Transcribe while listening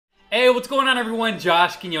Hey, what's going on everyone?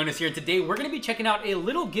 Josh Quinones here. Today we're going to be checking out a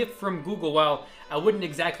little gift from Google. Well, I wouldn't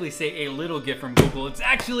exactly say a little gift from Google. It's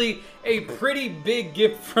actually a pretty big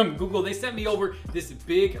gift from Google. They sent me over this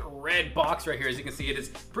big red box right here. As you can see, it is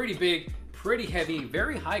pretty big, pretty heavy,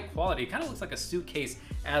 very high quality. It kind of looks like a suitcase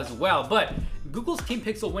as well. But Google's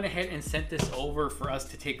teampixel went ahead and sent this over for us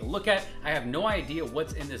to take a look at. I have no idea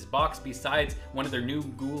what's in this box besides one of their new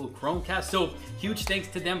Google Chromecast. So huge thanks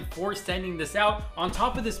to them for sending this out. On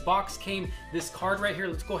top of this box came this card right here.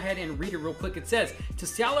 Let's go ahead and read it real quick. It says, to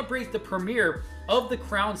celebrate the premiere of The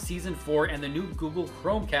Crown Season 4 and the new Google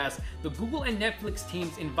Chromecast, the Google and Netflix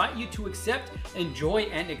teams invite you to accept, enjoy,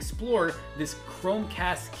 and explore this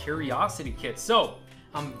Chromecast Curiosity Kit. So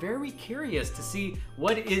I'm very curious to see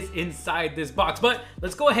what is inside this box, but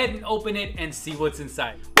let's go ahead and open it and see what's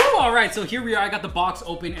inside. All right, so here we are. I got the box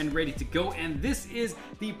open and ready to go, and this is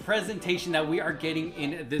the presentation that we are getting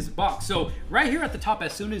in this box. So right here at the top,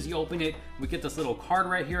 as soon as you open it, we get this little card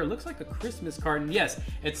right here. It looks like a Christmas card, and yes,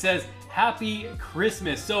 it says Happy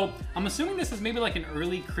Christmas. So I'm assuming this is maybe like an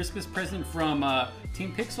early Christmas present from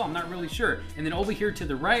teampixel. I'm not really sure. And then over here to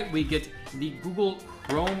the right, we get the Google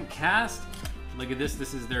Chromecast. Look at this.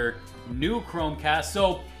 This is their new Chromecast.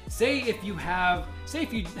 So say if you have a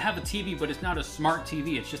TV, but it's not a smart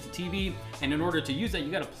TV, it's just a TV, and in order to use that,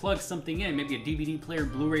 you got to plug something in, maybe a DVD player,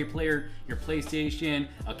 Blu-ray player, your PlayStation,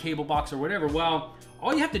 a cable box, or whatever. Well,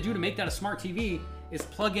 all you have to do to make that a smart TV is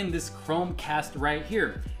plug in this Chromecast right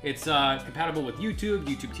here. It's compatible with YouTube,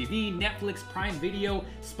 YouTube TV, Netflix, Prime Video,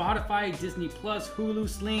 Spotify, Disney Plus, Hulu,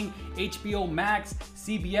 Sling, HBO Max,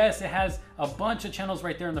 CBS. It has a bunch of channels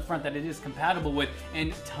right there in the front that it is compatible with,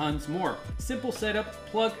 and tons more. Simple setup,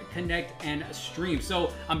 plug, connect, and stream.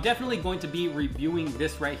 So I'm definitely going to be reviewing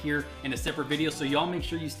this right here in a separate video, so y'all make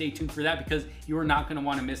sure you stay tuned for that because you are not gonna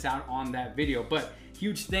wanna miss out on that video. But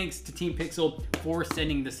huge thanks to teampixel for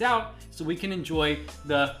sending this out so we can enjoy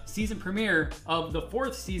the season premiere of the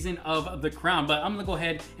 4th season of The Crown. But I'm gonna go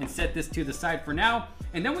ahead and set this to the side for now.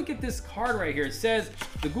 And then we get this card right here. It says,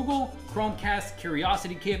 the Google Chromecast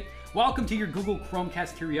Curiosity Kit. Welcome to your Google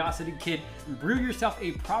Chromecast Curiosity Kit. Brew yourself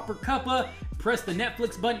a proper cuppa, press the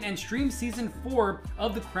Netflix button, and stream season 4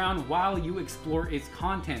 of The Crown while you explore its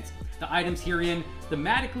contents. The items herein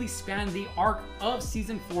thematically span the arc of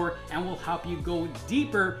season 4 and will help you go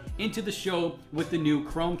deeper into the show with the new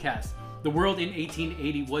Chromecast. The world in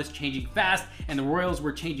 1880 was changing fast, and the royals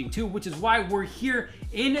were changing too, which is why we're here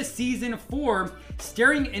in season 4,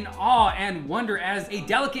 staring in awe and wonder as a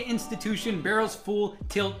delicate institution barrels full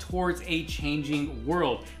tilt towards a changing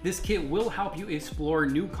world. This kit will help you explore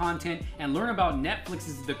new content and learn about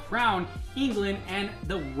Netflix's The Crown, England, and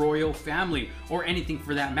the royal family, or anything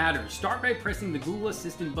for that matter. Start by pressing the Google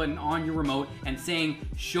Assistant button on your remote and saying,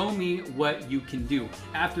 show me what you can do.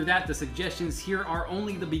 After that, the suggestions here are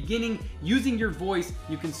only the beginning. Using your voice,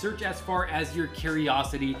 you can search as far as your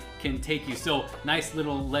curiosity can take you. So nice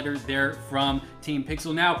little letter there from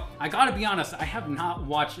teampixel. Now, I gotta be honest, I have not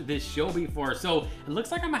watched this show before, so it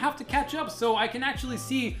looks like I'm gonna have to catch up so I can actually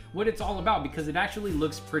see what it's all about because it actually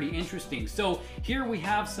looks pretty interesting. So here we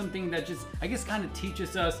have something that just, I guess, kind of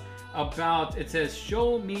teaches us about, it says,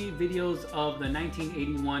 show me videos of the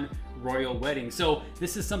 1981 royal wedding. So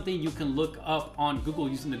this is something you can look up on Google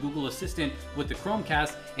using the Google Assistant with the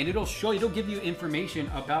Chromecast, and it'll give you information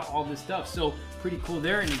about all this stuff. So pretty cool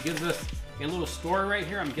there, and it gives us a little story right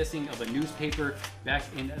here, I'm guessing of a newspaper back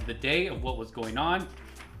in the day of what was going on.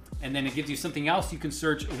 And then it gives you something else you can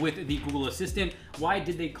search with the Google Assistant. Why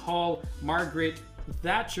did they call Margaret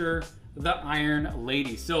Thatcher the Iron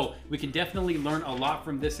Lady? So we can definitely learn a lot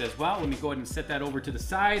from this as well. Let me go ahead and set that over to the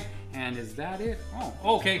side. And is that it? Oh,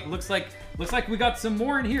 okay. Looks like we got some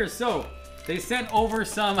more in here. So they sent over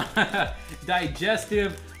some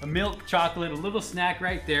digestive milk chocolate, a little snack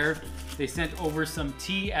right there. They sent over some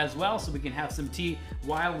tea as well, so we can have some tea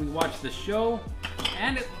while we watch the show.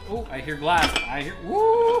 And oh, I hear glass.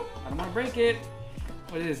 Woo! I don't want to break it.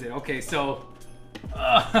 What is it? Okay, so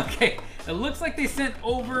okay, it looks like they sent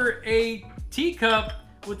over a teacup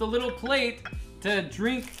with a little plate to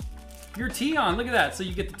drink your tea on. Look at that. So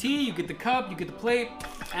you get the tea, you get the cup, you get the plate,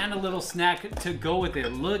 and a little snack to go with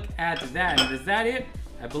it. Look at that. And is that it?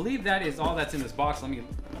 I believe that is all that's in this box. Let me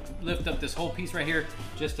lift up this whole piece right here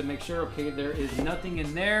just to make sure. Okay, there is nothing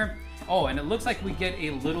in there. Oh, and it looks like we get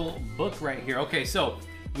a little book right here. Okay, so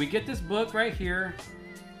we get this book right here.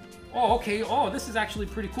 Oh, okay. Oh, this is actually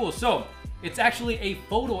pretty cool. So it's actually a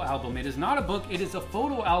photo album. It is not a book, it is a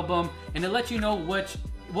photo album, and it lets you know what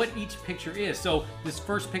each picture is. So this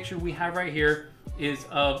first picture we have right here is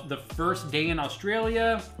of the first day in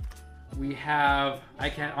Australia. We have,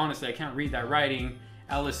 honestly, I can't read that writing.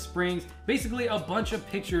 Alice Springs. Basically a bunch of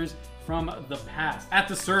pictures from the past. At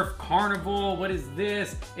the Surf Carnival, what is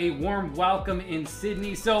this? A warm welcome in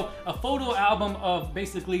Sydney. So a photo album of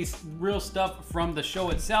basically real stuff from the show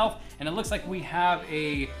itself. And it looks like we have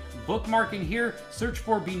a bookmark in here. Search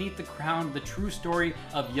for Beneath the Crown, the true story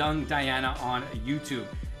of young Diana on YouTube.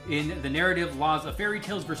 In the narrative, laws of fairy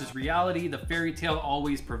tales versus reality, the fairy tale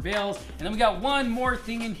always prevails. And then we got one more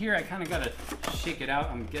thing in here. I kind of got to shake it out,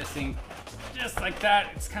 I'm guessing. Just like that.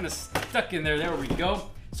 It's kind of stuck in there. There we go.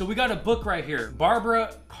 So we got a book right here,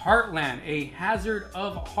 Barbara Cartland, A Hazard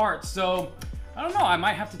of Hearts. So I don't know, I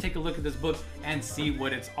might have to take a look at this book and see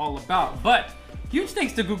what it's all about. But huge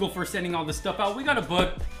thanks to Google for sending all this stuff out. We got a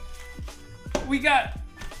book, we got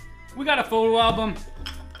a photo album,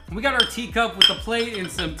 we got our teacup with a plate and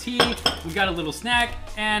some tea, we got a little snack,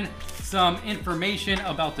 and some information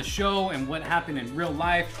about the show and what happened in real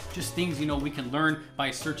life. Just things, you know, we can learn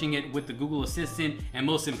by searching it with the Google Assistant, and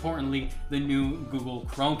most importantly, the new Google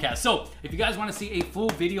Chromecast. So if you guys want to see a full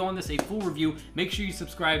video on this, a full review, make sure you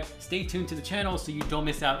subscribe, stay tuned to the channel so you don't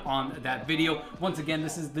miss out on that video. Once again,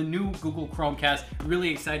 this is the new Google Chromecast. Really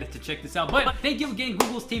excited to check this out. But thank you again,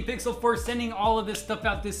 Google's teampixel, for sending all of this stuff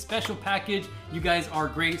out, this special package. You guys are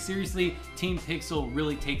great. Seriously, teampixel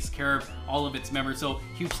really takes care of all of its members. So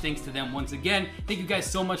huge thanks to them once again. Thank you guys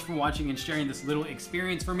so much for watching and sharing this little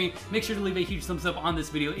experience for me. Make sure to leave a huge thumbs up on this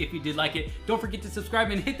video if you did like it. Don't forget to subscribe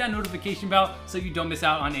and hit that notification bell so you don't miss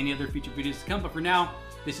out on any other future videos to come. But for now,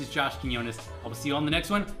 this is Josh Quinones. I will see you on the next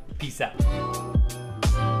one. Peace out.